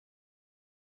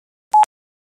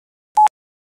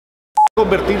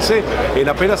Convertirse en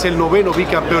apenas el noveno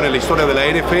bicampeón en la historia de la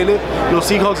NFL, los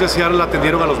Seahawks de Seattle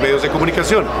atendieron a los medios de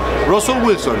comunicación. Russell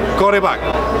Wilson, quarterback,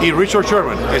 y Richard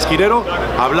Sherman, esquinero,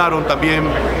 hablaron también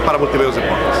para Multimedios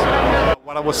Deportes.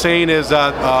 What I was saying is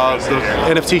that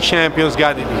the NFC champions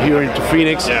got here into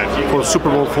Phoenix for Super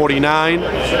Bowl 49,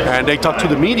 and they talked to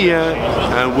the media,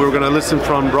 and we're going to listen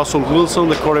from Russell Wilson,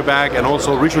 the quarterback, and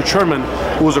also Richard Sherman,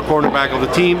 who was the cornerback of the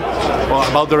team,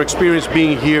 about their experience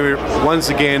being here once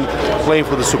again playing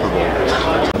for the Super Bowl.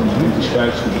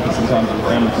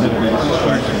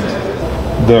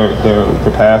 Their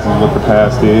past is what their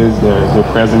past is. Their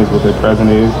present is what their present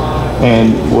is.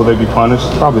 And will they be punished?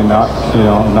 Probably not. You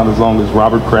know, not as long as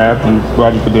Robert Kraft and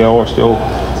Roger Goodell are still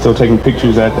taking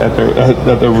pictures at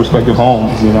their respective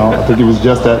homes. You know, I think it was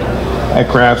just at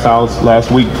Kraft's house last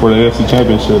week for the AFC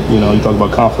Championship. You know, you talk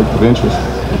about conflict of interest.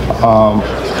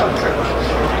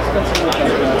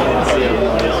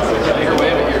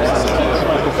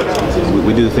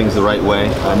 We do things the right way.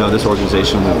 I know this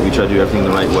organization, we try to do everything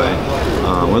the right way.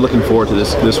 We're looking forward to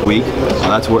this week.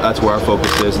 That's where our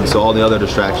focus is, and so all the other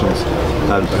distractions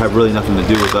have really nothing to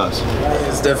do with us.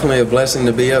 It's definitely a blessing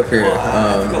to be up here.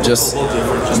 Just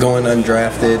going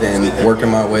undrafted and working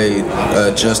my way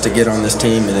just to get on this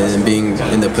team, and then being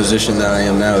in the position that I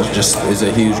am now is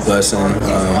a huge blessing.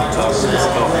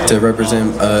 To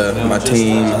represent my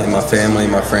team and my family,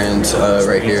 my friends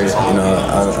right here, you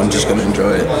know, I'm just going to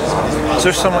enjoy it. Is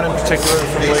there someone in particular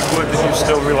from Lakewood that you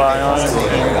still rely on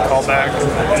and call back and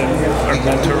are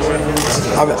mentor with?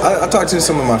 I talked to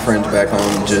some of my friends back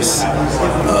home. Just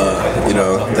you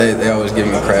know, they always give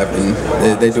me crap, and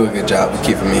they do a good job of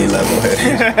keeping me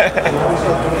level-headed.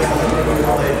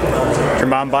 Your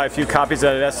mom buy a few copies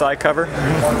of that SI cover?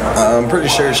 I'm pretty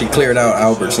sure she cleared out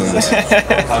Albertsons.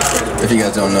 If you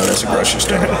guys don't know, that's a grocery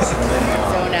store.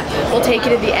 We'll take you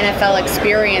to the NFL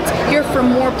experience, hear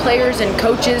from more players and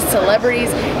coaches,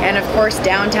 celebrities, and of course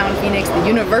downtown Phoenix, the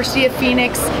University of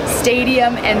Phoenix,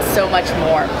 stadium, and so much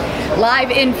more.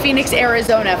 Live in Phoenix,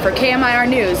 Arizona for KMIR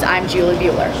News, I'm Julie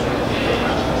Bueller.